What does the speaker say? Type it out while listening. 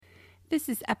This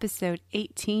is episode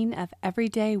 18 of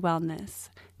Everyday Wellness,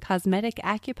 Cosmetic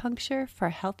Acupuncture for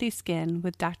Healthy Skin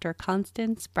with Dr.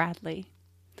 Constance Bradley.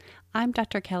 I'm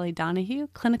Dr. Kelly Donahue,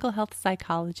 clinical health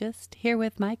psychologist, here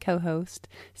with my co-host,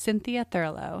 Cynthia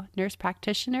Thurlow, nurse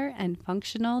practitioner and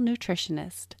functional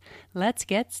nutritionist. Let's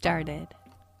get started.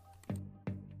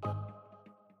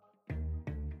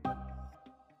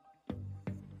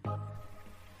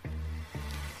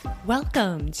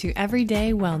 Welcome to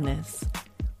Everyday Wellness.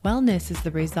 Wellness is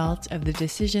the result of the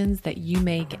decisions that you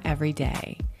make every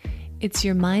day. It's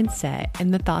your mindset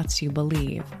and the thoughts you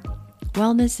believe.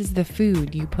 Wellness is the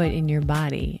food you put in your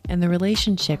body and the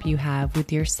relationship you have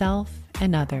with yourself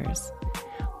and others.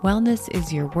 Wellness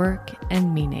is your work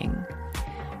and meaning.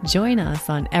 Join us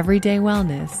on Everyday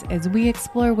Wellness as we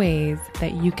explore ways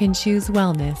that you can choose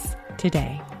wellness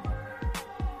today.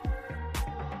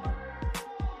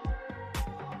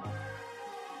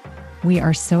 We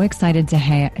are so excited to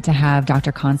have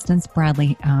Dr. Constance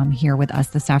Bradley here with us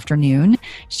this afternoon.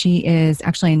 She is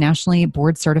actually a nationally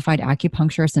board certified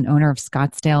acupuncturist and owner of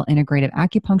Scottsdale Integrative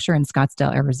Acupuncture in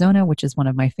Scottsdale, Arizona, which is one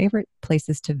of my favorite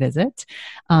places to visit.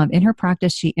 In her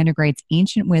practice, she integrates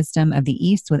ancient wisdom of the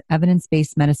East with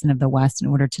evidence-based medicine of the West in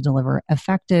order to deliver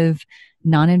effective,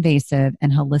 non-invasive,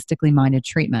 and holistically minded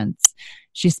treatments.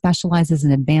 She specializes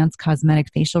in advanced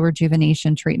cosmetic facial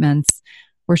rejuvenation treatments,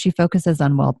 where she focuses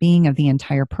on well-being of the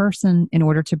entire person in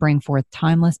order to bring forth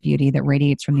timeless beauty that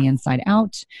radiates from the inside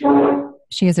out.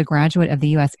 She is a graduate of the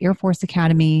U.S. Air Force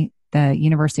Academy, the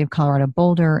University of Colorado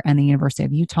Boulder, and the University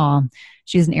of Utah.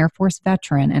 She is an Air Force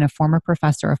veteran and a former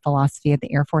professor of philosophy at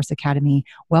the Air Force Academy.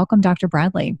 Welcome, Dr.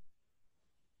 Bradley.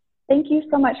 Thank you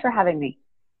so much for having me.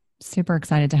 Super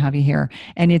excited to have you here.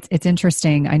 And it's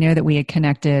interesting. I know that we had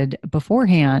connected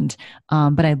beforehand,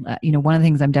 but one of the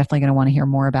things I'm definitely going to want to hear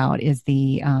more about is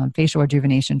the facial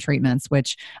rejuvenation treatments,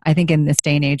 which I think in this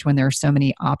day and age when there are so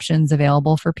many options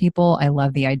available for people, I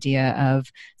love the idea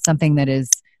of something that is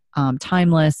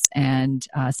timeless and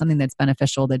something that's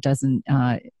beneficial that doesn't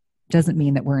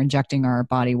mean that we're injecting our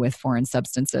body with foreign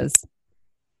substances.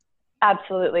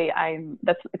 Absolutely.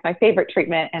 It's my favorite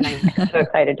treatment, and I'm so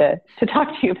excited to talk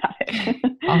to you about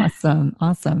it.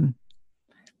 Awesome.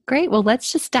 Great. Well,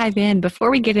 let's just dive in. Before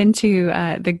we get into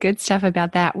the good stuff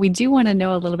about that, we do want to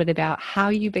know a little bit about how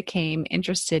you became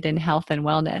interested in health and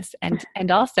wellness,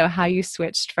 and also how you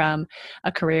switched from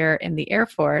a career in the Air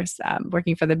Force,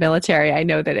 working for the military. I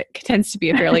know that it tends to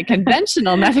be a fairly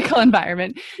conventional medical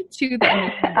environment to the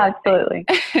absolutely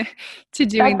to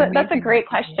doing. That's a great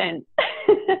question.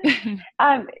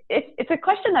 It's a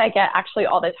question that I get actually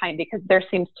all the time, because there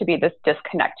seems to be this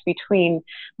disconnect between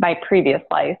my previous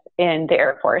life in the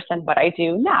Air Force and what I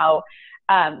do now.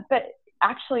 But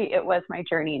actually, it was my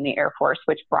journey in the Air Force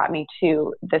which brought me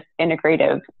to this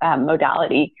integrative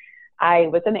modality. I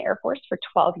was in the Air Force for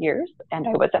 12 years, and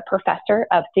I was a professor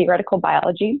of theoretical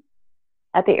biology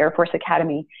at the Air Force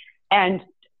Academy. And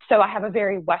so I have a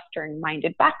very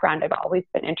Western-minded background. I've always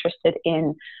been interested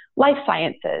in life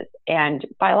sciences and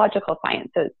biological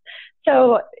sciences.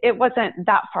 So it wasn't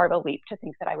that far of a leap to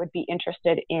think that I would be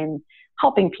interested in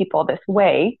helping people this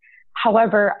way.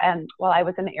 However, while I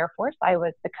was in the Air Force, I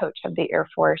was the coach of the Air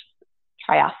Force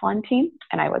triathlon team,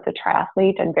 and I was a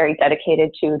triathlete and very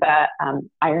dedicated to the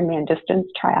Ironman distance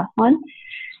triathlon.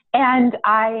 And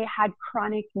I had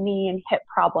chronic knee and hip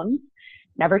problems.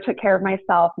 Never took care of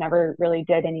myself, never really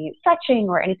did any stretching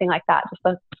or anything like that.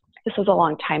 This was a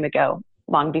long time ago,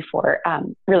 long before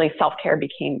really self-care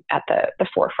became at the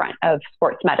forefront of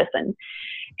sports medicine.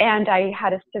 And I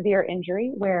had a severe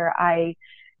injury where I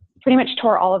pretty much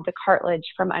tore all of the cartilage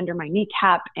from under my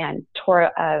kneecap and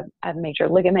tore a major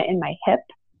ligament in my hip.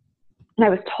 And I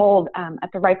was told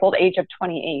at the ripe old age of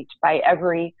 28 by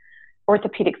every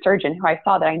orthopedic surgeon who I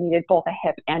saw that I needed both a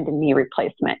hip and a knee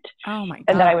replacement. Oh my gosh.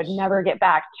 And that I would never get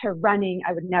back to running.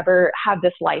 I would never have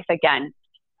this life again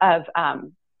of,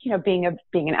 being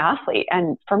an athlete.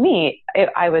 And for me,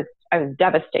 I was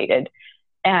devastated,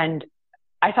 and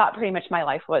I thought pretty much my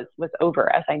life was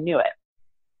over as I knew it.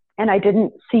 And I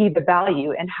didn't see the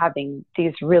value in having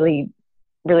these really,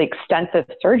 really extensive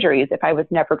surgeries if I was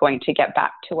never going to get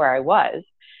back to where I was.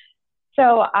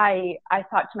 So I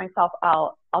thought to myself,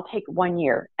 I'll take 1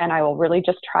 year and I will really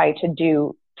just try to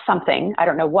do something. I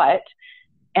don't know what.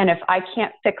 And if I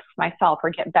can't fix myself or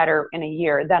get better in a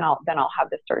year, then I'll have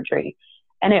the surgery.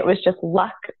 And it was just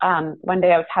luck. One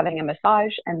day I was having a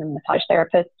massage, and the massage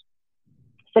therapist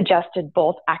suggested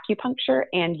both acupuncture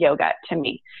and yoga to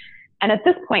me. And at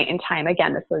this point in time,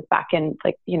 again, this was back in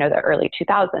the early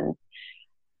 2000s,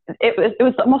 it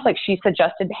was almost like she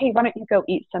suggested, hey, why don't you go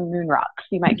eat some moon rocks?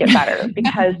 You might get better,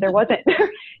 because there wasn't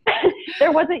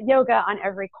yoga on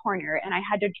every corner, and I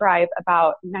had to drive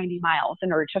about 90 miles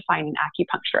in order to find an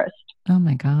acupuncturist. Oh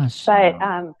my gosh. But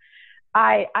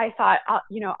I thought,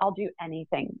 I'll do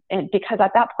anything. And because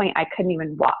at that point I couldn't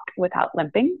even walk without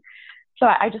limping. So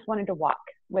I just wanted to walk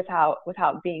without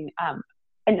being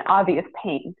an obvious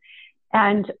pain.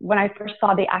 And when I first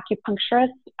saw the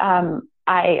acupuncturist,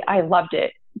 I loved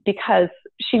it, because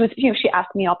she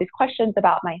asked me all these questions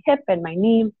about my hip and my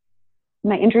knee,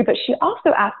 my injury, but she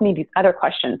also asked me these other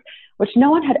questions, which no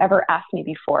one had ever asked me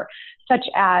before, such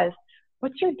as,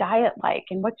 what's your diet like?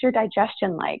 And what's your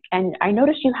digestion like? And I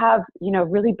noticed you have,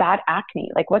 really bad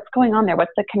acne. Like, what's going on there?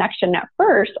 What's the connection? At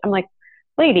first, I'm like,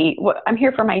 lady, I'm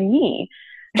here for my knee.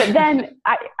 But then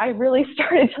I really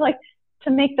started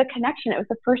to make the connection. It was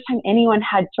the first time anyone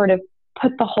had sort of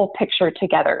put the whole picture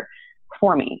together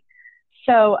for me.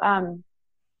 So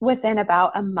within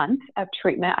about a month of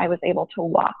treatment, I was able to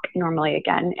walk normally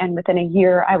again. And within a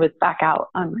year, I was back out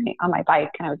on my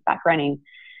bike, and I was back running.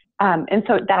 And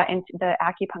so the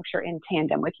acupuncture in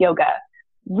tandem with yoga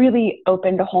really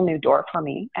opened a whole new door for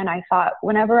me. And I thought,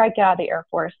 whenever I get out of the Air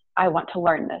Force, I want to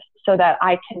learn this so that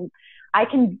I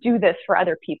can do this for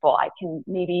other people. I can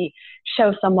maybe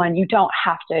show someone, you don't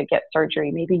have to get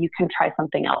surgery. Maybe you can try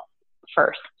something else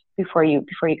first before you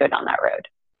go down that road.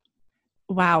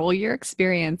 Wow. Well, your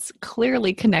experience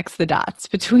clearly connects the dots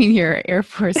between your Air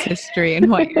Force history and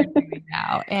what you're doing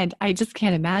now. And I just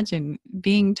can't imagine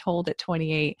being told at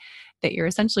 28 that you're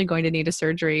essentially going to need a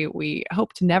surgery we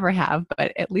hope to never have,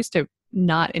 but at least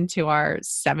not into our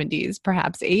 70s,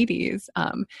 perhaps 80s.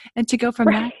 And to go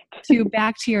from that to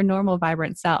back to your normal,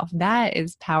 vibrant self, that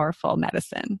is powerful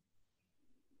medicine.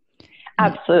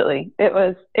 Absolutely. It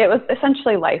was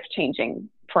essentially life-changing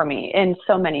for me in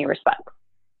so many respects.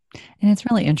 And it's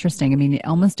really interesting. I mean,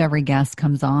 almost every guest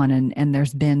comes on and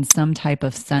there's been some type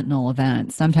of sentinel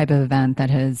event, some type of event that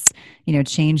has,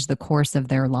 changed the course of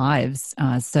their lives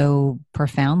so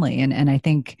profoundly. And I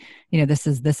think, this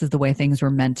is the way things were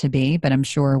meant to be. But I'm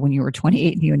sure when you were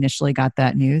 28 and you initially got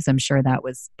that news, I'm sure that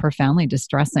was profoundly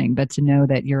distressing. But to know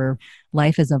that your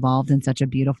life has evolved in such a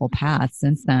beautiful path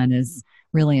since then is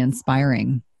really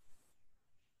inspiring.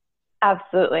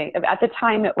 Absolutely. At the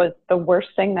time, it was the worst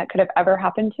thing that could have ever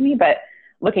happened to me. But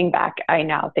looking back, I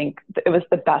now think it was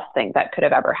the best thing that could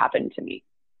have ever happened to me.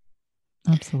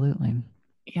 Absolutely.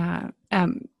 Yeah.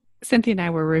 Cynthia and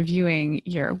I were reviewing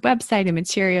your website and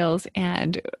materials,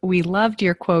 and we loved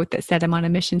your quote that said, "I'm on a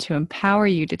mission to empower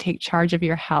you to take charge of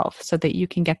your health so that you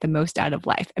can get the most out of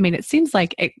life." I mean, it seems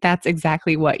like that's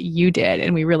exactly what you did,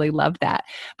 and we really loved that.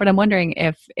 But I'm wondering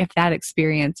if that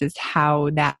experience is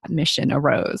how that mission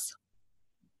arose.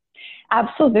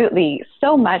 Absolutely.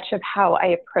 So much of how I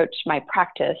approach my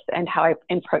practice and how I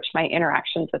approach my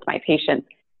interactions with my patients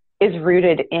is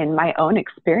rooted in my own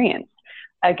experience.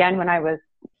 Again, when I was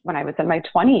in my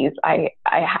 20s, I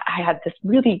had this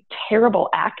really terrible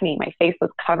acne. My face was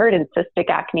covered in cystic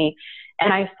acne,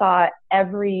 and I saw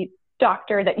every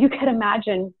doctor that you could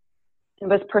imagine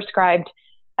and was prescribed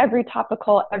every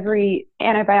topical, every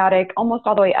antibiotic, almost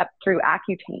all the way up through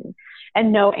Accutane,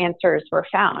 and no answers were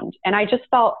found. And I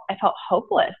felt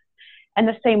hopeless. And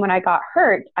the same when I got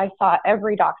hurt, I saw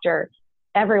every doctor,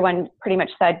 everyone pretty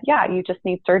much said, yeah, you just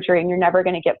need surgery and you're never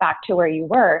going to get back to where you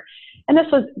were. And this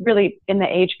was really in the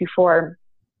age before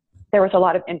there was a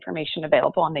lot of information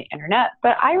available on the internet.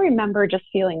 But I remember just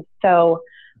feeling so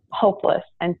hopeless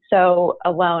and so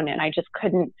alone. And I just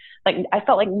couldn't, I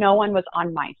felt like no one was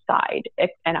on my side.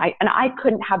 And I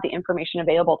couldn't have the information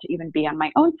available to even be on my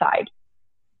own side.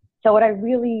 So what I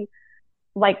really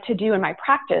like to do in my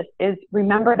practice is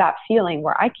remember that feeling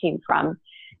where I came from.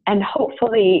 And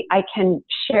hopefully I can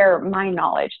share my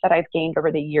knowledge that I've gained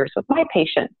over the years with my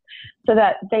patients so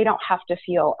that they don't have to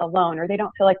feel alone, or they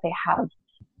don't feel like they have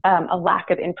a lack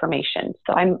of information.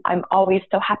 So I'm always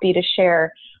so happy to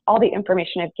share all the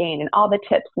information I've gained and all the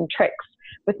tips and tricks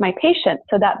with my patients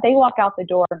so that they walk out the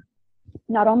door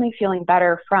not only feeling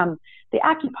better from the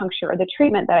acupuncture or the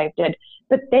treatment that I did,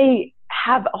 but they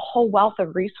have a whole wealth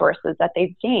of resources that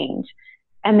they've gained.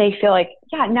 And they feel like,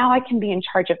 yeah, now I can be in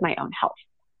charge of my own health.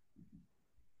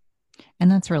 And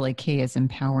that's really key, is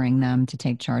empowering them to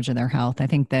take charge of their health. I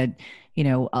think that,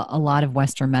 a lot of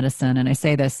Western medicine, and I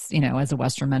say this, as a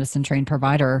Western medicine trained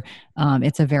provider,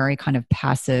 it's a very kind of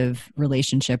passive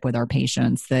relationship with our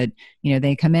patients that,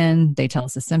 they come in, they tell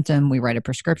us a symptom, we write a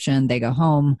prescription, they go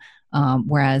home.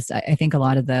 Whereas I think a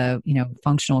lot of the,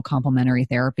 functional complementary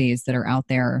therapies that are out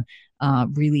there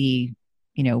really,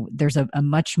 there's a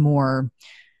much more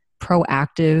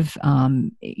proactive,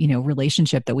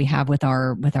 relationship that we have with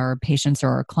our patients or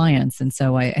our clients. And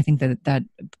so I think that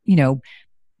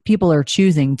people are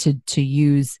choosing to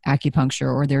use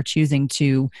acupuncture, or they're choosing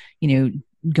to,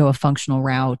 go a functional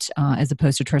route as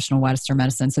opposed to traditional Western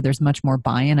medicine. So there's much more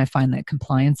buy-in. I find that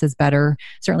compliance is better,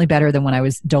 certainly better than when I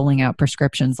was doling out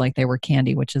prescriptions like they were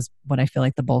candy, which is what I feel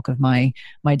like the bulk of my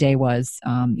day was,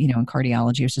 in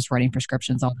cardiology. I was just writing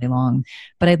prescriptions all day long.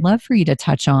 But I'd love for you to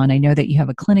touch on, I know that you have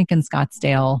a clinic in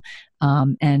Scottsdale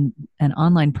and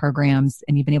online programs,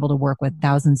 and you've been able to work with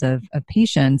thousands of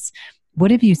patients.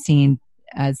 What have you seen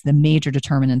as the major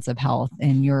determinants of health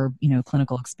in your,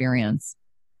 clinical experience?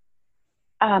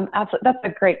 Absolutely. That's a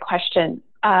great question.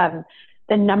 The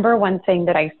number one thing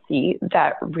that I see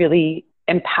that really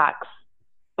impacts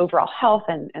overall health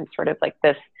and sort of like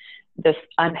this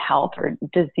unhealth or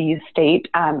disease state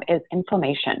is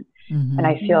inflammation. Mm-hmm. And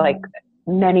I feel like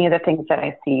many of the things that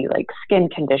I see, like skin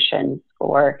conditions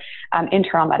or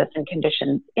internal medicine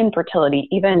conditions, infertility,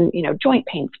 even, joint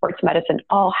pain, sports medicine,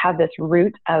 all have this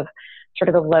root of sort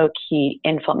of a low-key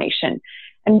inflammation.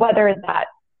 And whether it's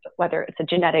a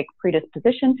genetic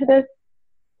predisposition to this,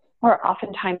 or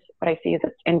oftentimes what I see is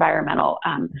it's environmental,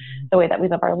 the way that we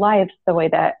live our lives, the way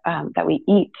that we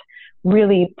eat,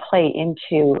 really play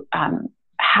into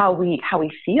how we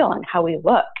feel and how we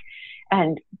look.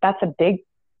 And that's a big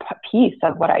piece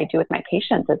of what I do with my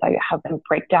patients is I have them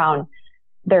break down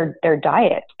their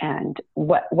diet and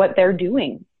what they're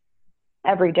doing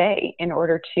every day in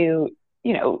order to,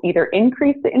 either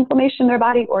increase the inflammation in their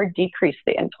body or decrease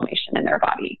the inflammation in their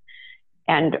body.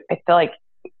 And I feel like,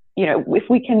 if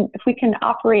we can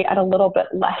operate at a little bit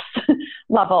less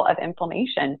level of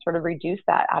inflammation, sort of reduce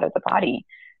that out of the body,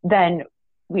 then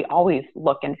we always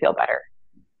look and feel better.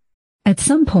 At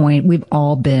some point, we've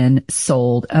all been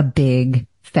sold a big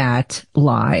fat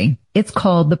lie. It's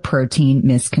called the protein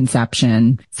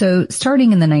misconception. So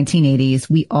starting in the 1980s,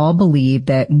 we all believed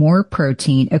that more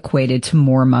protein equated to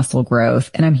more muscle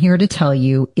growth. And I'm here to tell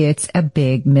you it's a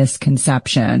big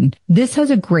misconception. This has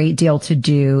a great deal to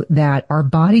do that our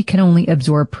body can only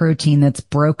absorb protein that's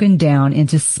broken down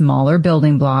into smaller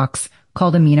building blocks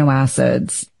called amino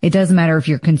acids. It doesn't matter if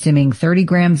you're consuming 30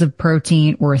 grams of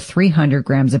protein or 300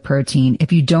 grams of protein.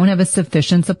 If you don't have a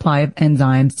sufficient supply of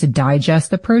enzymes to digest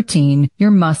the protein,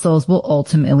 your muscles will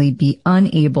ultimately be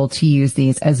unable to use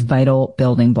these as vital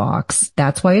building blocks.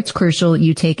 That's why it's crucial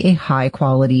you take a high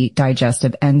quality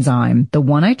digestive enzyme. The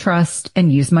one I trust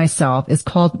and use myself is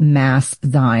called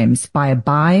Masszymes by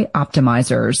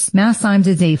Bioptimizers. Masszymes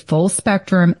is a full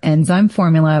spectrum enzyme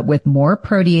formula with more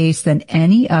protease than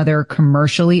any other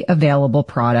commercially available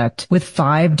product, with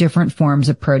 5 different forms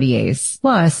of protease.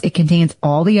 Plus, it contains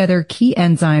all the other key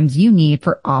enzymes you need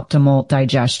for optimal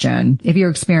digestion. If you're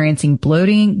experiencing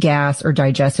bloating, gas, or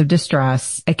digestive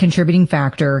distress, a contributing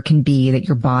factor can be that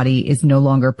your body is no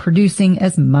longer producing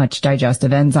as much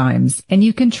digestive enzymes. And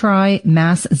you can try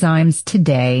Masszymes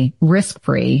today,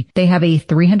 risk-free. They have a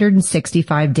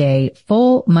 365-day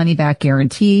full money-back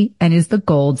guarantee and is the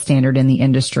gold standard in the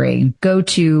industry. Go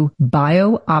to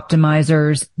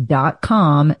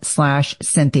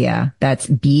bioptimizers.com/Cynthia. That's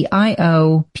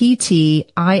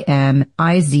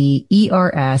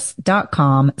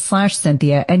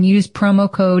bioptimizers.com/Cynthia and use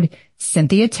promo code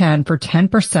Cynthia10 for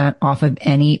 10% off of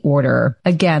any order.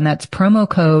 Again, that's promo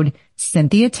code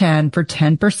Cynthia10 for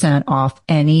 10% off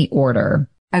any order.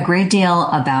 A great deal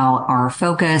about our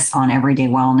focus on everyday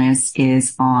wellness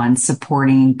is on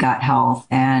supporting gut health.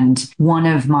 And one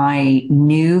of my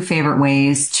new favorite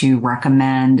ways to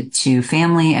recommend to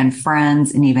family and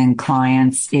friends and even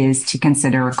clients is to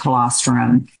consider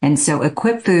colostrum. And so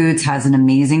Equip Foods has an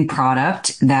amazing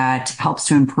product that helps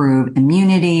to improve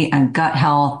immunity and gut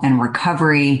health and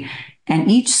recovery. And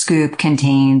each scoop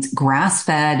contains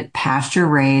grass-fed,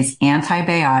 pasture-raised,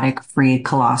 antibiotic-free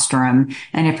colostrum.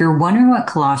 And if you're wondering what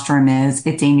colostrum is,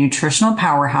 it's a nutritional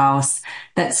powerhouse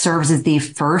that serves as the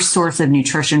first source of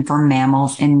nutrition for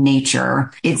mammals in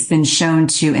nature. It's been shown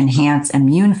to enhance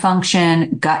immune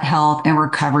function, gut health, and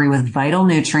recovery with vital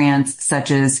nutrients such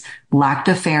as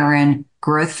lactoferrin,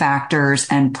 growth factors,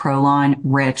 and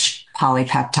proline-rich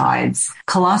polypeptides.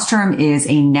 Colostrum is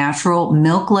a natural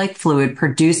milk-like fluid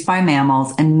produced by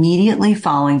mammals immediately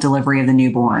following delivery of the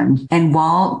newborn. And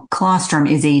while colostrum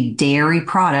is a dairy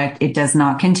product, it does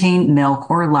not contain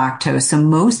milk or lactose. So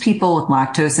most people with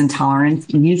lactose intolerance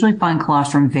usually find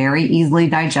colostrum very easily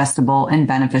digestible and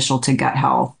beneficial to gut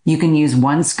health. You can use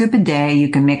 1 scoop a day. You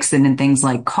can mix it in things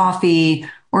like coffee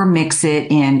or mix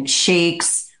it in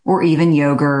shakes or even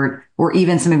yogurt or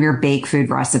even some of your baked food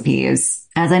recipes.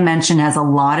 As I mentioned, has a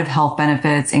lot of health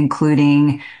benefits,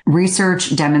 including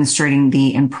research demonstrating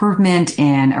the improvement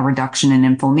in a reduction in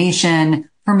inflammation,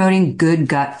 promoting good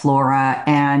gut flora,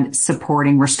 and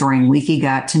supporting restoring leaky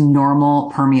gut to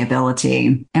normal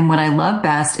permeability. And what I love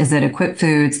best is that Equip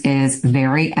Foods is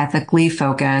very ethically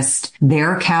focused.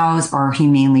 Their cows are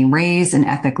humanely raised and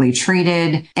ethically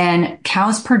treated, and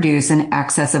cows produce an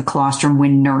excess of colostrum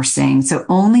when nursing. So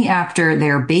only after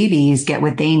their babies get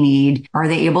what they need are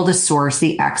they able to source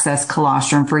the excess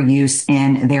colostrum for use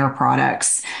in their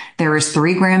products. There is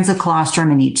 3 grams of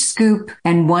colostrum in each scoop,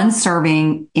 and one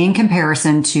serving in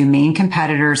comparison to main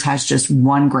competitors has just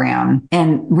 1 gram.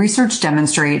 And research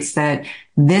demonstrates that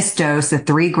this dose, the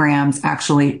 3 grams,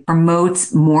 actually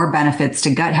promotes more benefits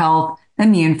to gut health,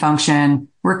 immune function,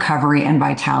 recovery, and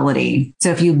vitality.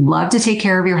 So if you'd love to take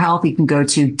care of your health, you can go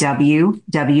to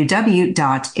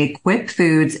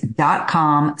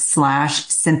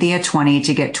www.equipfoods.com/Cynthia20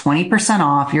 to get 20%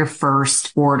 off your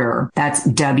first order. That's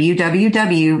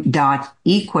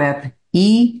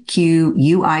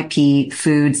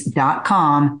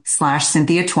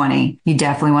www.equipfoods.com/Cynthia20. You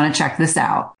definitely want to check this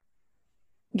out.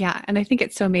 Yeah. And I think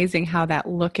it's so amazing how that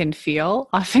look and feel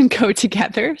often go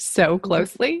together so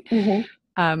closely. Mm-hmm.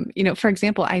 For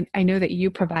example, I know that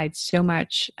you provide so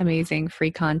much amazing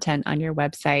free content on your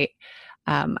website.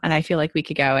 And I feel like we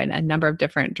could go in a number of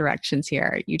different directions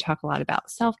here. You talk a lot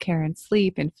about self-care and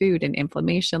sleep and food and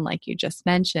inflammation, like you just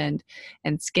mentioned,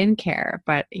 and skincare.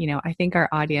 But, I think our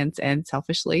audience, and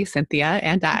selfishly, Cynthia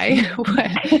and I,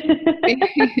 would be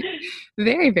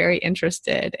very, very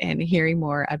interested in hearing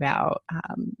more about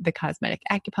the cosmetic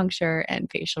acupuncture and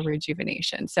facial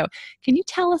rejuvenation. So can you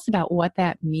tell us about what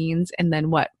that means and then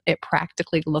what it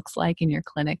practically looks like in your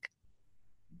clinic?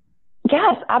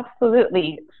 Yes,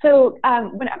 absolutely. So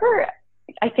whenever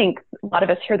I think a lot of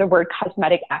us hear the word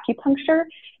cosmetic acupuncture,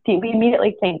 we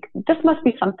immediately think this must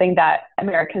be something that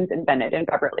Americans invented in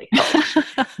Beverly Hills.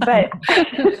 But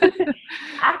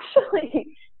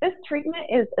actually, this treatment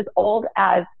is as old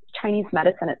as Chinese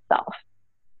medicine itself.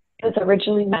 It was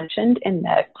originally mentioned in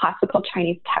the classical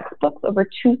Chinese textbooks over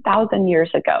 2,000 years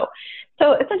ago.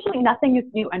 So essentially nothing is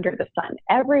new under the sun.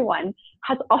 Everyone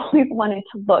has always wanted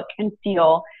to look and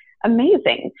feel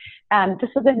amazing.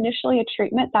 This was initially a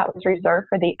treatment that was reserved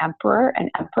for the emperor and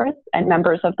empress and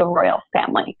members of the royal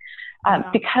family.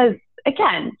 Because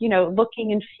again,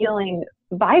 looking and feeling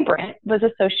vibrant was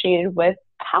associated with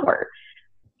power.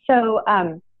 So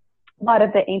a lot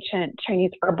of the ancient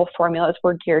Chinese herbal formulas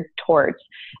were geared towards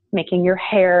making your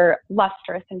hair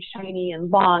lustrous and shiny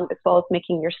and long, as well as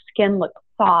making your skin look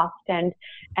soft and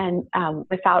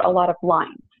without a lot of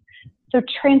lines. So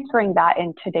transferring that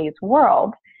in today's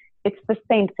world, it's the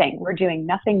same thing. We're doing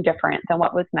nothing different than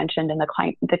what was mentioned in the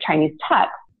Chinese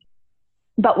text.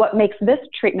 But what makes this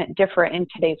treatment different in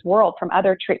today's world from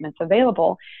other treatments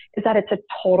available is that it's a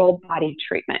total body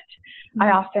treatment. Mm-hmm.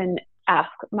 I often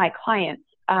ask my clients,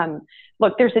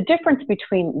 look, there's a difference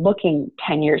between looking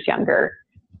 10 years younger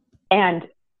and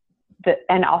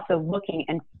also looking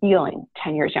and feeling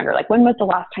 10 years younger. Like, when was the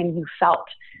last time you felt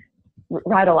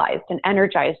revitalized and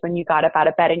energized when you got up out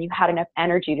of bed and you had enough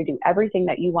energy to do everything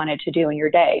that you wanted to do in your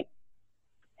day?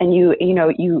 And you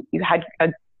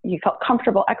felt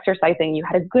comfortable exercising, you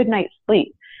had a good night's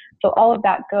sleep. So all of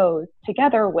that goes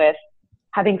together with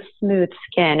having smooth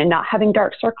skin and not having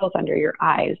dark circles under your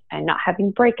eyes and not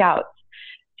having breakouts.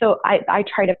 So I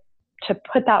try to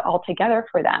put that all together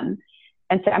for them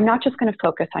and say, I'm not just going to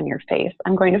focus on your face.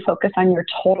 I'm going to focus on your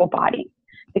total body,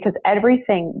 because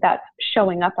everything that's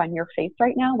showing up on your face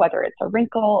right now, whether it's a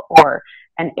wrinkle or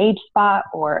an age spot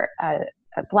or a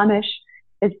blemish,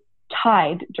 is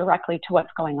tied directly to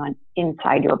what's going on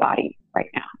inside your body right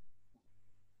now.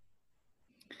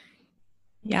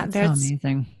 Yeah, that's so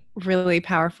amazing. Really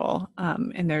powerful.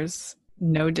 And there's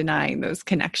no denying those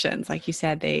connections. Like you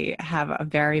said, they have a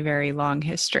very, very long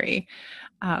history.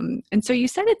 And so you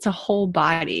said it's a whole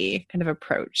body kind of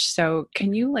approach. So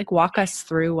can you walk us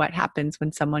through what happens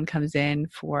when someone comes in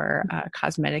for a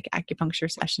cosmetic acupuncture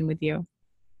session with you?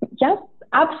 Yes,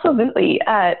 absolutely.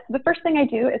 The first thing I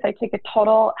do is I take a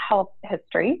total health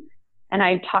history and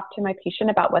I talk to my patient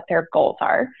about what their goals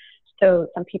are. So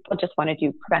some people just want to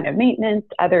do preventive maintenance.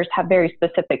 Others have very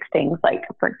specific things, like,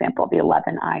 for example, the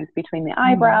 11 eyes between the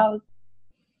eyebrows,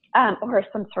 or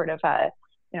some sort of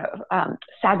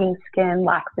sagging skin,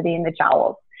 laxity in the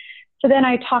jowls. So then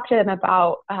I talk to them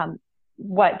about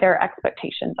what their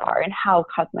expectations are and how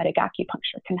cosmetic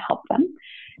acupuncture can help them.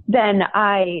 Then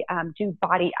I do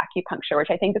body acupuncture,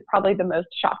 which I think is probably the most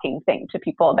shocking thing to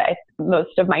people. That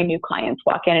most of my new clients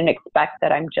walk in and expect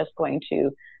that I'm just going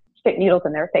to stick needles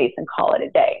in their face and call it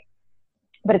a day.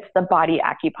 but it's the body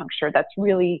acupuncture that's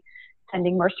really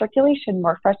sending more circulation,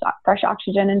 more fresh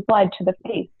oxygen and blood to the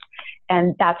face.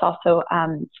 And that's also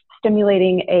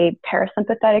stimulating a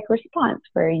parasympathetic response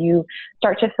where you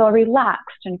start to feel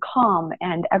relaxed and calm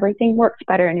and everything works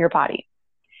better in your body.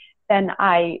 Then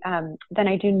I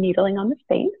do needling on the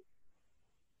face.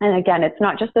 And again, it's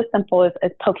not just as simple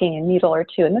as poking a needle or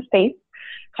two in the face.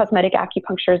 Cosmetic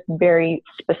acupuncture is very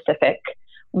specific.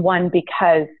 One,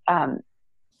 because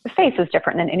the face is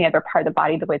different than any other part of the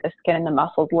body. The way the skin and the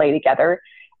muscles lay together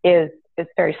is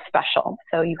very special.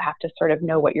 So you have to sort of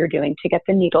know what you're doing to get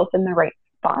the needles in the right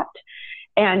spot.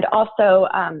 And also,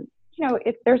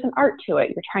 there's an art to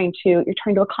it. You're trying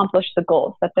to accomplish the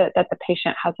goals that the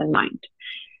patient has in mind.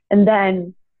 And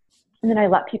then I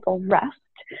let people rest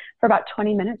for about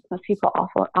 20 minutes. Most people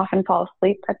often fall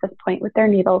asleep at this point with their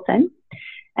needles in.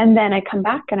 And then I come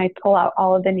back and I pull out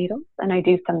all of the needles and I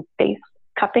do some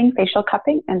facial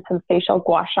cupping, and some facial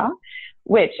gua sha,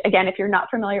 which again, if you're not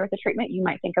familiar with the treatment, you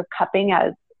might think of cupping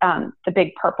as the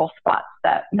big purple spots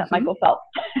that Michael Phelps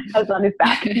has on his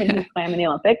back when he swam in the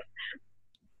Olympics.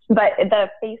 But the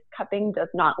face cupping does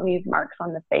not leave marks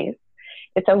on the face.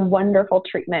 It's a wonderful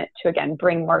treatment to, again,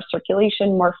 bring more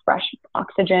circulation, more fresh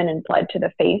oxygen and blood to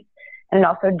the face. And it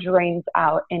also drains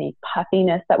out any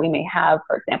puffiness that we may have,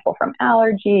 for example, from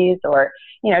allergies or,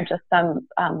 just some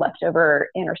leftover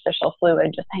interstitial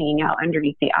fluid just hanging out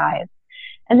underneath the eyes.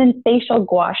 And then facial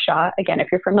gua sha, again, if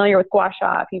you're familiar with gua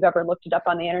sha, if you've ever looked it up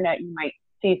on the internet, you might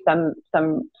see some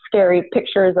scary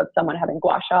pictures of someone having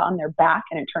gua sha on their back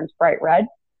and it turns bright red.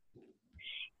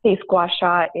 Face gua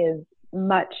sha is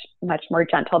much, much more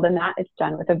gentle than that. It's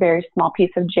done with a very small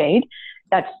piece of jade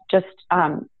that's just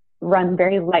run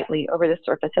very lightly over the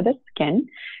surface of the skin.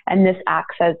 And this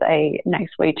acts as a nice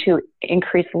way to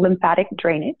increase lymphatic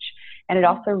drainage. And it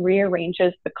also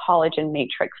rearranges the collagen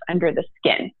matrix under the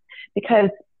skin.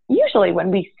 Because usually when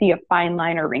we see a fine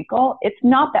line or wrinkle, it's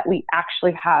not that we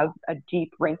actually have a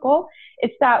deep wrinkle.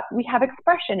 It's that we have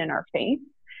expression in our face.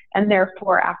 And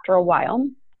therefore, after a while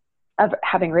of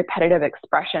having repetitive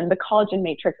expression, the collagen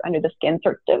matrix under the skin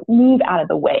starts to move out of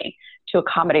the way to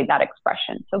accommodate that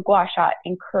expression. So gua sha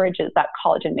encourages that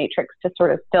collagen matrix to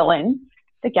sort of fill in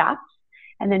the gaps,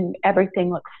 and then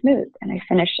everything looks smooth. And I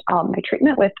finish my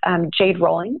treatment with jade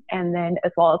rolling, and then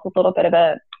as well as a little bit of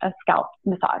a scalp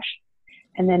massage.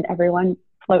 And then everyone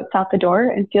floats out the door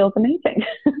and feels amazing.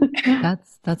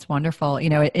 That's wonderful.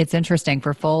 It's interesting.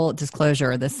 For full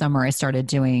disclosure, this summer I started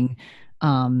doing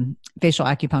facial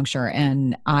acupuncture,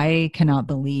 and I cannot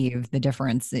believe the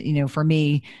difference. For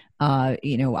me,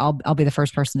 I'll be the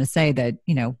first person to say that,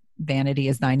 vanity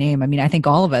is thy name. I mean, I think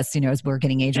all of us, as we're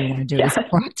getting age, we want to do it as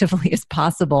proactively as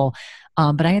possible.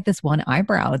 But I had this one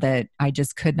eyebrow that I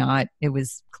just could not. It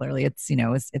was clearly it's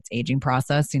aging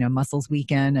process. Muscles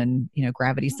weaken and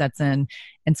gravity sets in,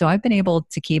 and so I've been able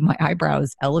to keep my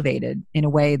eyebrows elevated in a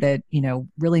way that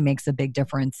really makes a big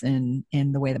difference in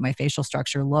the way that my facial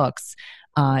structure looks.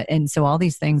 And so all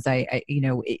these things,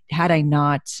 had I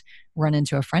not run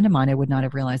into a friend of mine, I would not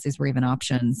have realized these were even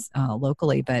options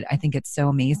locally. But I think it's so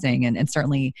amazing. And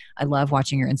certainly I love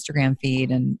watching your Instagram feed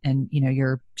and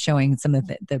you're showing some of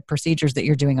the procedures that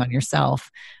you're doing on yourself,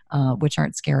 which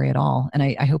aren't scary at all. And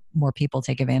I hope more people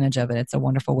take advantage of it. It's a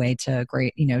wonderful way to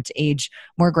to age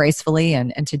more gracefully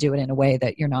and to do it in a way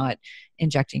that you're not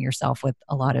injecting yourself with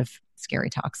a lot of scary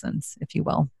toxins, if you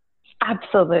will.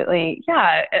 Absolutely.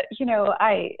 Yeah.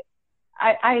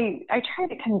 I try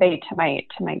to convey to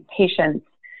my patients,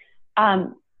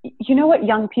 what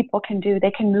young people can do? They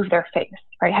can move their face,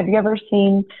 right? Have you ever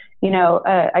seen,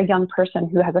 a young person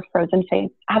who has a frozen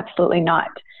face? Absolutely not.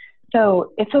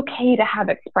 So it's okay to have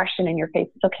expression in your face.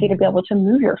 It's okay to be able to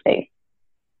move your face.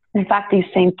 In fact, these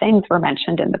same things were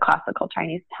mentioned in the classical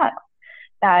Chinese text,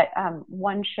 that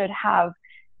one should have,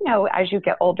 as you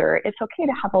get older, it's okay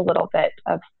to have a little bit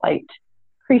of slight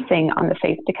creasing on the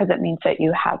face because it means that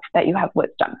you have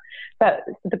wisdom. But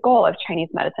the goal of Chinese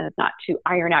medicine is not to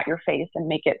iron out your face and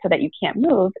make it so that you can't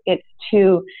move. It's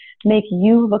to make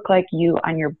you look like you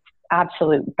on your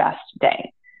absolute best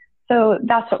day. So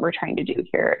that's what we're trying to do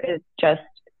here, is just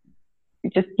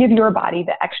give your body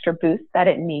the extra boost that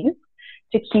it needs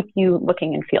to keep you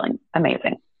looking and feeling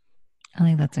amazing. I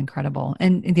think that's incredible.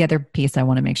 And the other piece I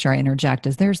want to make sure I interject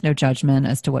is there's no judgment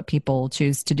as to what people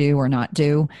choose to do or not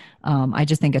do. I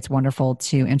just think it's wonderful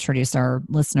to introduce our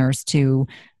listeners to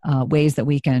ways that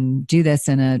we can do this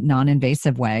in a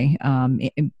non-invasive way.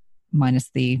 minus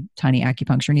the tiny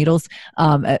acupuncture needles,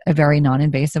 a very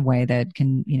non-invasive way that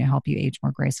can, help you age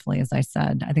more gracefully, as I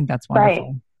said. I think that's wonderful.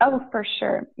 Right. Oh, for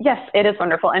sure. Yes, it is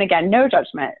wonderful. And again, no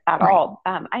judgment at all.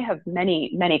 I have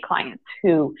many, many clients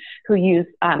who use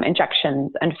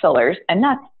injections and fillers, and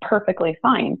that's perfectly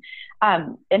fine.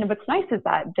 And what's nice is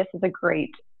that this is a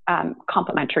great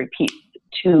complementary piece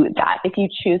to that. If you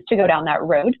choose to go down that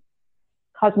road,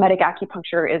 cosmetic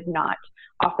acupuncture is not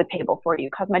off the table for you.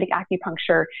 Cosmetic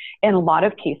acupuncture, in a lot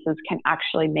of cases, can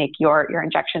actually make your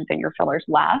injections and your fillers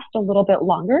last a little bit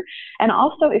longer. And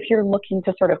also, if you're looking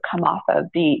to sort of come off of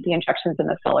the injections and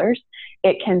the fillers,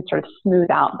 it can sort of smooth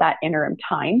out that interim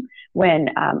time when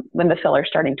the filler's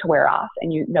starting to wear off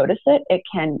and you notice it. It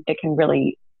can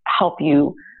really help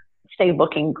you stay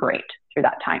looking great through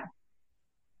that time.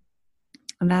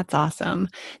 That's awesome.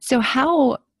 So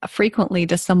how frequently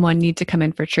does someone need to come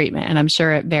in for treatment? And I'm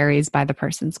sure it varies by the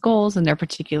person's goals and their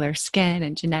particular skin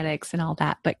and genetics and all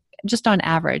that. But just on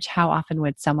average, how often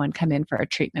would someone come in for a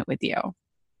treatment with you?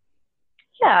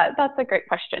 Yeah, that's a great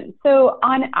question. So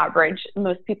on average,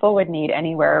 most people would need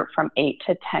anywhere from 8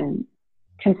 to 10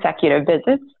 consecutive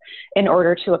visits in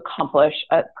order to accomplish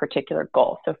a particular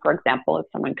goal. So for example, if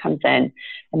someone comes in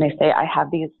and they say, I have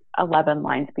these 11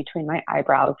 lines between my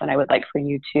eyebrows and I would like for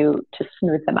you to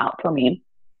smooth them out for me,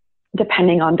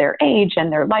 depending on their age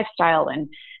and their lifestyle and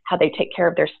how they take care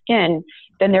of their skin,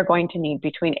 then they're going to need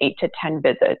between 8 to 10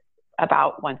 visits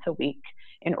about once a week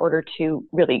in order to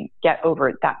really get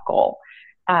over that goal.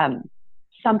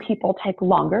 Some people take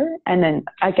longer. And then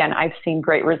again, I've seen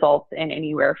great results in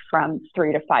anywhere from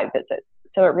 3 to 5 visits.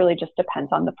 So it really just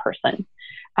depends on the person.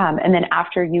 And then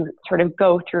after you sort of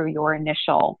go through your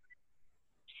initial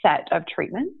set of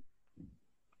treatments,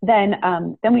 then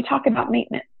we talk about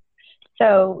maintenance.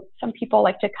 So some people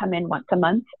like to come in once a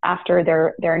month after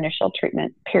their initial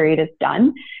treatment period is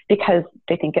done because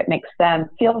they think it makes them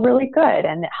feel really good.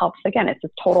 And it helps, again, it's a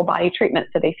total body treatment.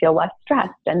 So they feel less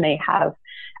stressed and they have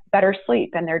better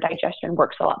sleep and their digestion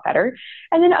works a lot better.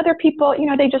 And then other people,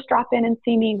 they just drop in and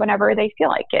see me whenever they feel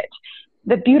like it.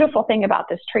 The beautiful thing about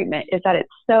this treatment is that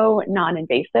it's so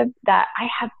non-invasive that I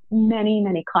have many,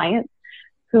 many clients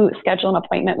who schedule an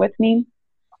appointment with me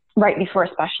right before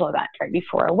a special event, right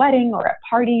before a wedding or a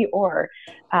party, or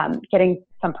getting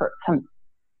some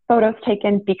photos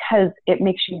taken because it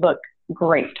makes you look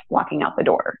great walking out the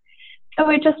door. So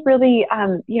it just really,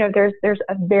 there's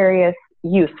a various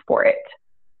use for it.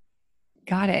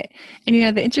 Got it.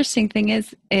 And the interesting thing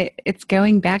is it's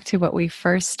going back to what we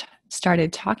first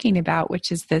started talking about,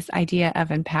 which is this idea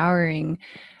of empowering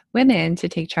women to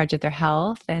take charge of their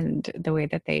health and the way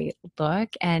that they look.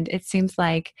 And it seems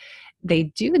like they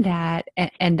do that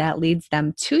and that leads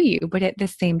them to you. But at the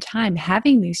same time,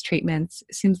 having these treatments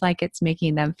seems like it's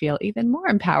making them feel even more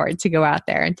empowered to go out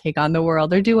there and take on the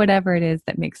world or do whatever it is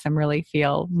that makes them really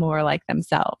feel more like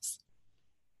themselves.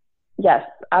 Yes,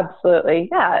 absolutely.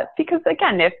 Yeah. Because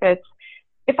again, if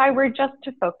I were just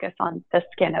to focus on the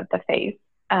skin of the face,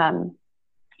 and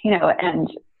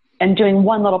doing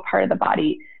one little part of the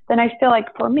body, then I feel like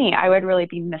for me, I would really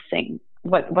be missing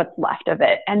what's left of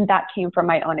it. And that came from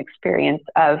my own experience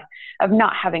of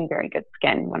not having very good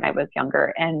skin when I was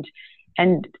younger. And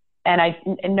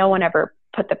no one ever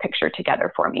put the picture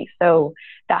together for me. So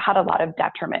that had a lot of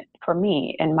detriment for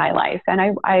me in my life. And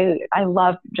I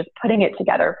love just putting it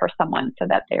together for someone so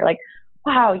that they're like,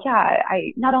 wow, yeah,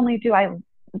 not only does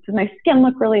my skin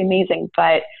look really amazing,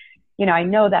 but I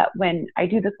know that when I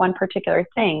do this one particular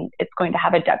thing, it's going to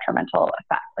have a detrimental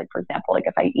effect. Like, for example, like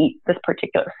if I eat this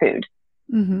particular food.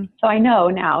 Mm-hmm. So I know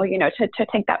now, to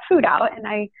take that food out and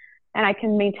I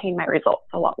can maintain my results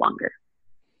a lot longer.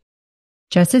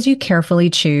 Just as you carefully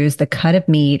choose the cut of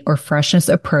meat or freshness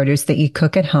of produce that you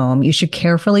cook at home, you should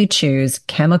carefully choose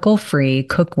chemical-free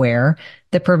cookware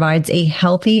that provides a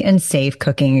healthy and safe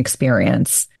cooking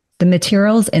experience. The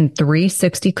materials in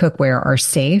 360 Cookware are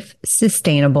safe,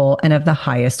 sustainable, and of the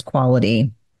highest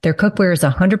quality. Their cookware is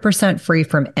 100% free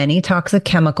from any toxic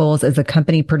chemicals as the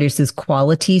company produces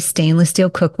quality stainless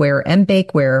steel cookware and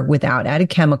bakeware without added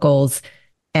chemicals,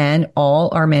 and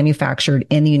all are manufactured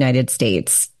in the United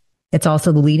States. It's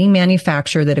also the leading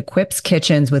manufacturer that equips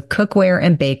kitchens with cookware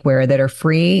and bakeware that are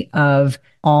free of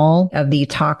all of the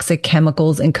toxic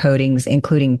chemicals and coatings,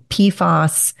 including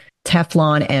PFAS,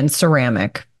 Teflon, and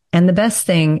ceramic. And the best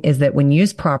thing is that when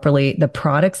used properly, the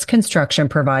product's construction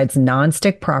provides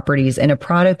nonstick properties in a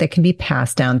product that can be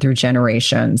passed down through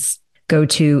generations. Go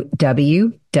to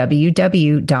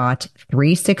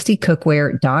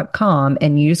www.360cookware.com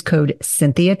and use code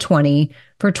Cynthia20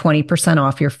 for 20%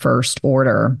 off your first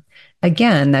order.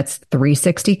 Again, that's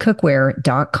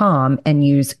 360cookware.com and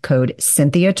use code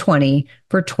Cynthia20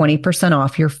 for 20%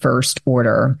 off your first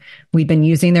order. We've been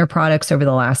using their products over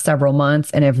the last several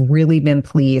months and have really been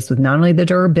pleased with not only the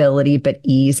durability, but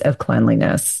ease of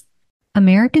cleanliness.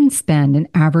 Americans spend an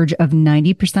average of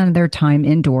 90% of their time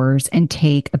indoors and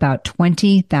take about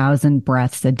 20,000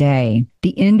 breaths a day. The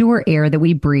indoor air that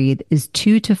we breathe is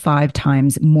 2 to 5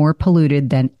 times more polluted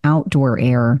than outdoor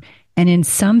air, and in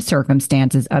some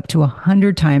circumstances up to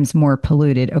 100 times more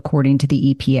polluted, according to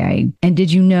the EPA. And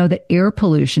did you know that air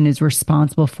pollution is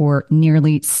responsible for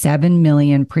nearly 7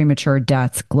 million premature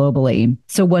deaths globally?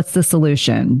 So what's the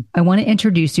solution? I want to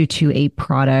introduce you to a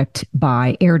product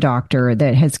by Air Doctor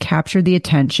that has captured the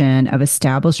attention of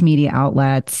established media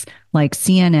outlets like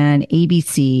CNN,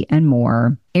 ABC, and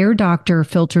more. Air Doctor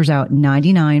filters out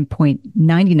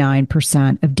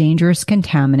 99.99% of dangerous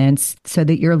contaminants so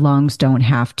that your lungs don't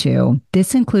have to.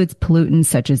 This includes pollutants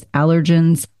such as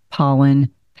allergens, pollen,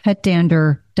 pet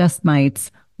dander, dust mites,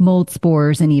 mold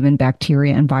spores, and even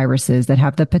bacteria and viruses that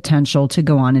have the potential to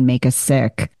go on and make us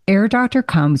sick. Air Doctor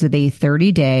comes with a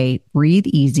 30-day, breathe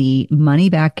easy,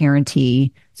 money-back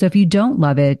guarantee. So if you don't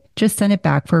love it, just send it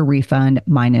back for a refund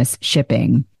minus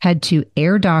shipping. Head to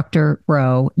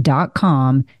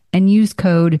airdoctorpro.com and use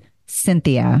code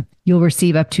Cynthia. You'll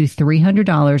receive up to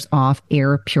 $300 off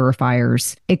air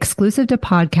purifiers. Exclusive to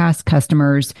podcast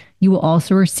customers, you will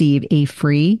also receive a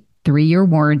free 3-year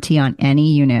warranty on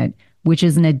any unit, which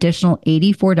is an additional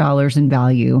 $84 in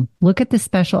value. Look at the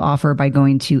special offer by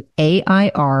going to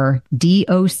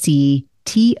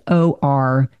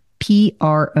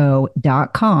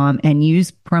airdoctorpro.com and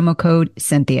use promo code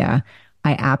Cynthia.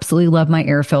 I absolutely love my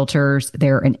air filters.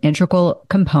 They're an integral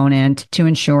component to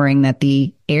ensuring that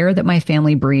the air that my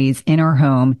family breathes in our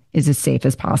home is as safe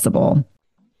as possible.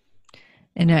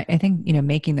 And I think,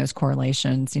 making those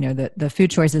correlations, the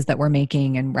food choices that we're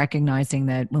making and recognizing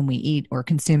that when we eat or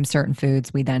consume certain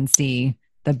foods, we then see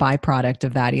the byproduct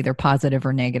of that, either positive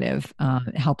or negative,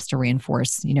 helps to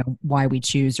reinforce, why we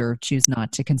choose or choose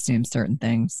not to consume certain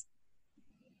things.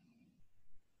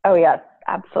 Oh, yes,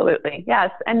 absolutely.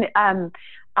 Yes. And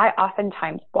I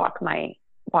oftentimes walk my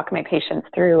patients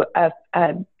through a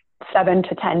 7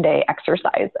 to 10 day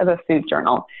exercise of a food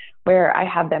journal, where I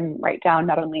have them write down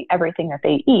not only everything that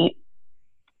they eat,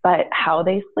 but how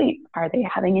they sleep. Are they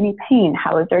having any pain?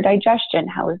 How is their digestion?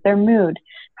 How is their mood?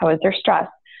 How is their stress?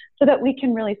 So that we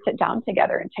can really sit down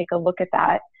together and take a look at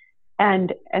that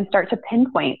and start to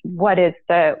pinpoint what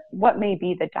may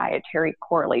be the dietary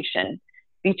correlation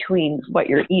between what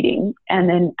you're eating and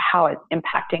then how it's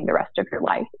impacting the rest of your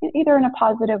life, either in a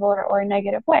positive or a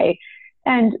negative way.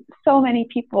 And so many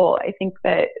people, I think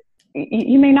that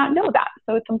you may not know that.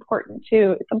 So it's important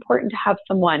to have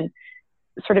someone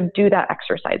sort of do that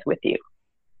exercise with you.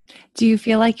 Do you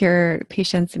feel like your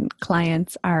patients and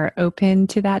clients are open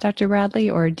to that, Dr. Bradley,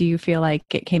 or do you feel like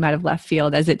it came out of left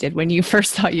field as it did when you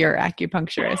first saw your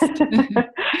acupuncturist?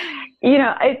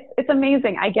 It's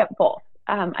amazing. I get both.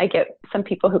 I get some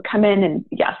people who come in and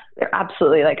yes, they're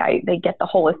absolutely they get the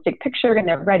holistic picture and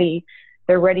they're ready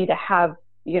to have,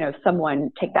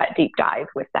 someone take that deep dive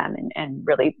with them and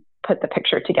really put the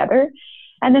picture together.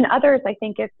 And then others, I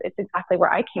think it's exactly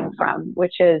where I came from,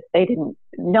 which is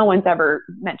no one's ever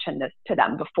mentioned this to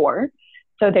them before.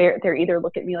 So they're either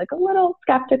look at me like a little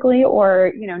skeptically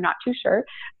or, not too sure.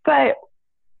 But,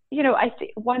 I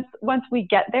see once we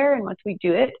get there and once we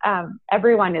do it,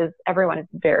 everyone is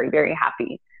very, very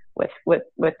happy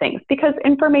with things, because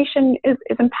information is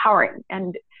empowering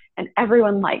and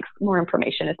everyone likes more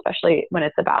information, especially when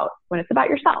it's about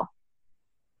yourself.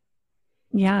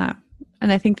 Yeah.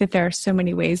 And I think that there are so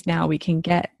many ways now we can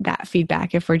get that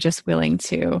feedback if we're just willing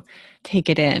to take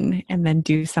it in and then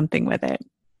do something with it.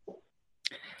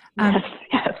 Yes.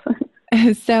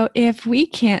 So if we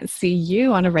can't see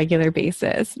you on a regular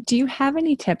basis, do you have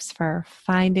any tips for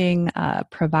finding a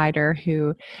provider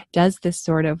who does this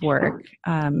sort of work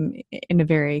in a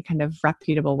very kind of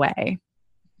reputable way?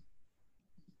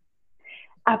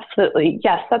 Absolutely.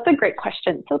 Yes, that's a great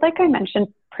question. So like I mentioned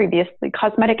previously,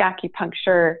 cosmetic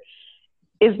acupuncture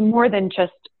is more than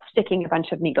just sticking a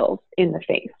bunch of needles in the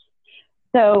face.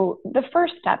 So the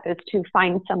first step is to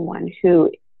find someone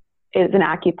who is an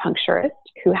acupuncturist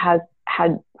who has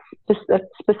had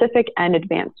specific and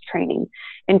advanced training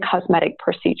in cosmetic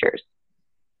procedures.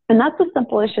 And that's as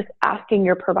simple as just asking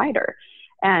your provider.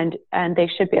 And they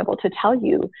should be able to tell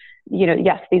you,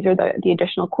 yes, these are the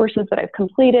additional courses that I've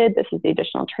completed. This is the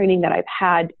additional training that I've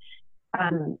had.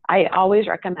 I always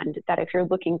recommend that if you're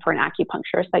looking for an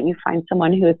acupuncturist, that you find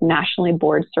someone who is nationally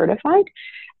board certified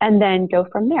and then go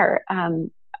from there.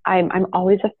 I'm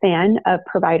always a fan of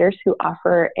providers who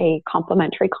offer a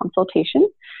complimentary consultation,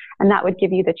 and that would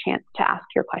give you the chance to ask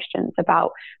your questions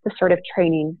about the sort of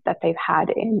training that they've had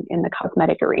in the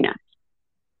cosmetic arena.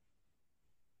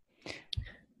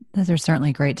 Those are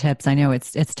certainly great tips. I know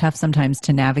it's tough sometimes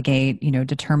to navigate,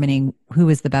 determining who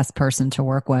is the best person to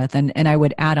work with. And I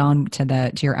would add on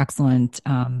to your excellent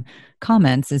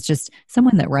comments is just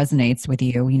someone that resonates with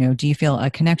you. Do you feel a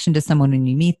connection to someone when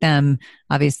you meet them?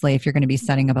 Obviously, if you're going to be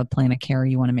setting up a plan of care,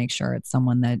 you want to make sure it's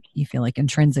someone that you feel like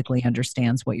intrinsically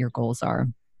understands what your goals are.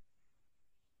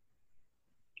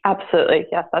 Absolutely.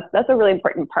 Yes, that's a really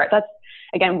important part. That's,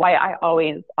 again, why I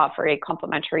always offer a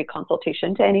complimentary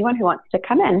consultation to anyone who wants to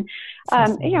come in.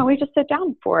 We just sit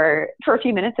down for a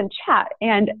few minutes and chat.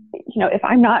 And, if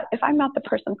I'm not the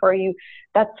person for you,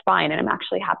 that's fine. And I'm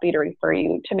actually happy to refer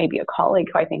you to maybe a colleague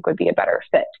who I think would be a better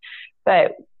fit.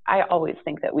 But I always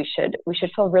think that we should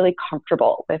feel really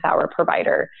comfortable with our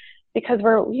provider, because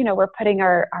we're putting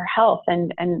our health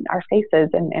and our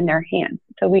faces in their hands.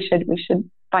 So we should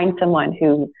find someone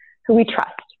who we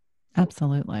trust.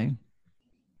 Absolutely.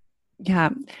 Yeah.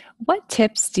 What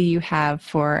tips do you have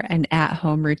for an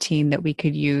at-home routine that we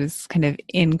could use kind of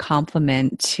in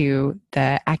complement to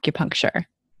the acupuncture?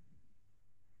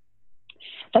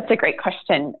 That's a great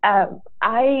question.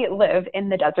 I live in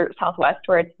the desert Southwest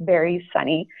where it's very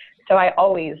sunny. So I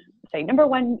always say, number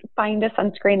one, find a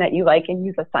sunscreen that you like and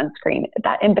use a sunscreen.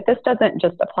 But this doesn't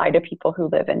just apply to people who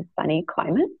live in sunny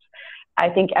climates. I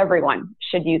think everyone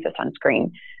should use a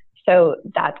sunscreen. So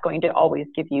that's going to always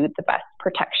give you the best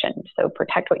protection. So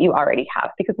protect what you already have,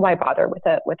 because why bother with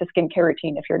a skincare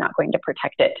routine if you're not going to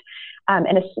protect it?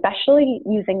 And especially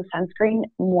using sunscreen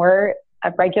more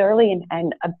regularly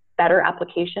and a better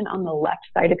application on the left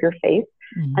side of your face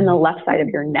and the left side of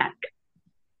your neck,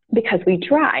 because we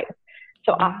dry.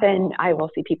 So often I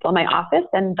will see people in my office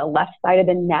and the left side of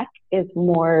the neck is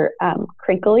more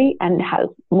crinkly and has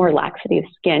more laxity of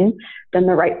skin than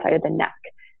the right side of the neck.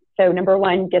 So number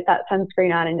one, get that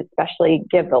sunscreen on, and especially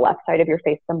give the left side of your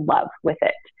face some love with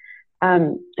it.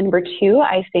 Number two,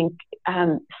 I think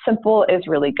simple is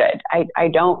really good. I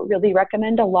don't really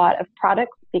recommend a lot of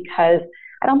products because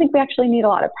I don't think we actually need a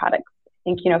lot of products.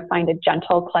 I think, find a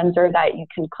gentle cleanser that you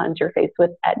can cleanse your face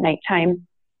with at nighttime.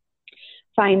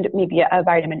 Find maybe a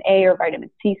vitamin A or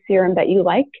vitamin C serum that you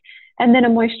like, and then a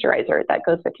moisturizer that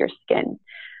goes with your skin.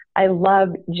 I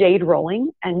love jade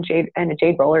rolling, and a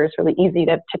jade roller is really easy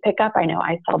to pick up. I know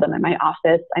I sell them in my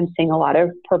office. I'm seeing a lot of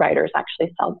providers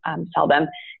actually sell them.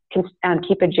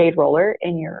 Keep a jade roller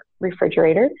in your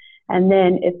refrigerator, and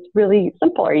then it's really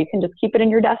simple. Or you can just keep it in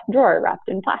your desk drawer wrapped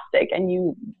in plastic, and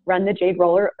you run the jade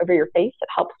roller over your face. It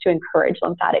helps to encourage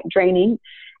lymphatic draining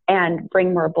and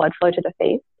bring more blood flow to the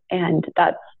face. And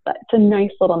that's a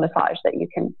nice little massage that you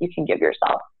can give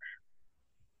yourself.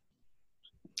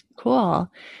 Cool.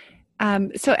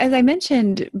 So as I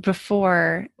mentioned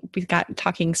before, we got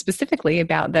talking specifically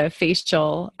about the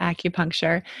facial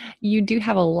acupuncture. You do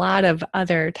have a lot of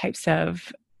other types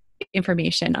of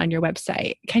information on your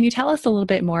website. Can you tell us a little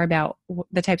bit more about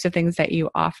the types of things that you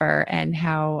offer and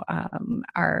how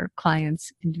our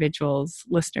clients, individuals,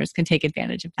 listeners can take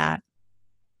advantage of that?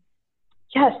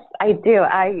 Yes, I do.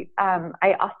 I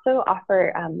also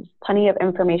offer plenty of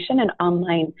information and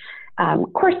online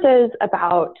courses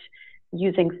about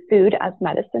using food as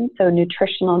medicine, so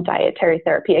nutritional dietary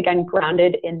therapy, again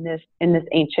grounded in this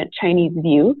ancient Chinese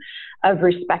view of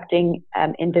respecting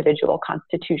individual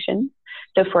constitutions.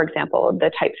 So, for example,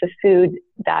 the types of food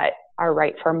that are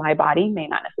right for my body may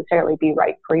not necessarily be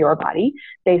right for your body,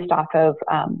 based off of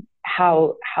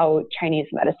how Chinese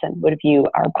medicine would view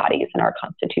our bodies and our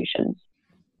constitutions.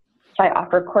 So I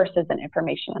offer courses and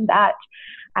information on that.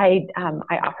 I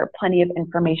offer plenty of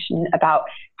information about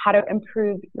how to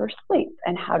improve your sleep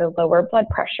and how to lower blood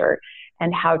pressure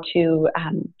and how to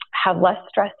have less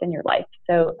stress in your life.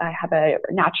 So I have a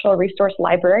natural resource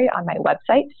library on my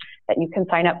website that you can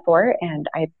sign up for, and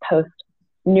I post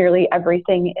nearly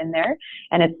everything in there,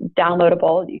 and it's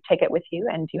downloadable. You take it with you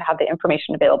and you have the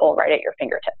information available right at your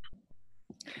fingertips.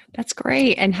 That's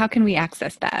great. And how can we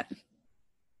access that?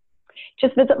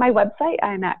 Just visit my website.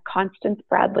 I'm at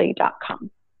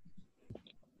constancebradley.com.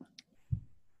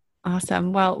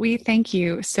 Awesome. Well, we thank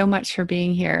you so much for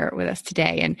being here with us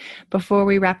today. And before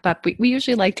we wrap up, we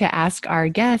usually like to ask our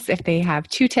guests if they have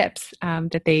 2 tips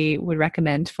that they would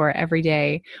recommend for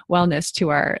everyday wellness to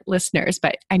our listeners.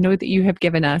 But I know that you have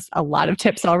given us a lot of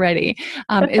tips already.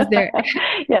 Is there,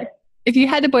 yes. If you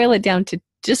had to boil it down to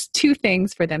just 2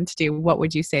 things for them to do, what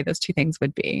would you say those 2 things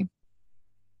would be?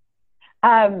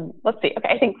 Let's see. Okay,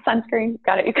 I think sunscreen.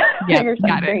 Got it. You got your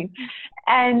sunscreen.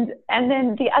 And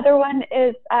then the other one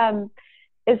is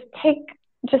is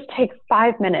just take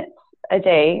 5 minutes a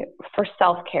day for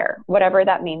self-care, whatever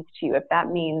that means to you. If that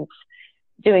means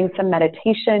doing some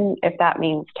meditation, if that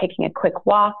means taking a quick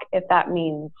walk, if that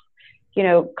means,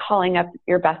 calling up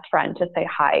your best friend to say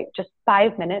hi, just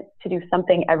 5 minutes to do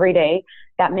something every day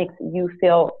that makes you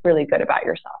feel really good about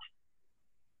yourself.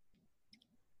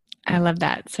 I love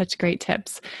that. Such great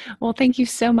tips. Well, thank you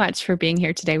so much for being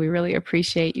here today. We really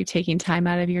appreciate you taking time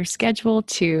out of your schedule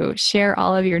to share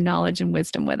all of your knowledge and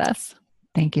wisdom with us.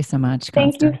 Thank you so much,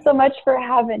 Constance. Thank you so much for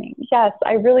having me. Yes,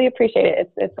 I really appreciate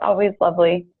it. It's always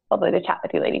lovely to chat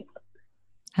with you, ladies.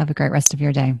 Have a great rest of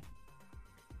your day.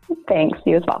 Thanks.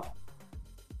 You as well.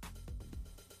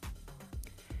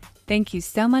 Thank you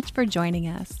so much for joining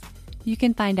us. You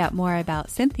can find out more about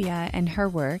Cynthia and her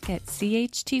work at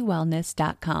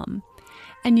chtwellness.com.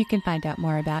 And you can find out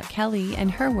more about Kelly and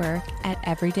her work at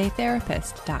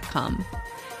everydaytherapist.com.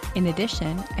 In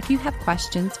addition, if you have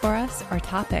questions for us or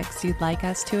topics you'd like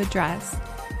us to address,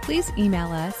 please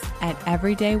email us at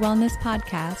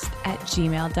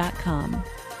everydaywellnesspodcast@gmail.com.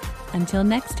 Until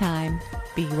next time,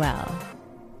 be well.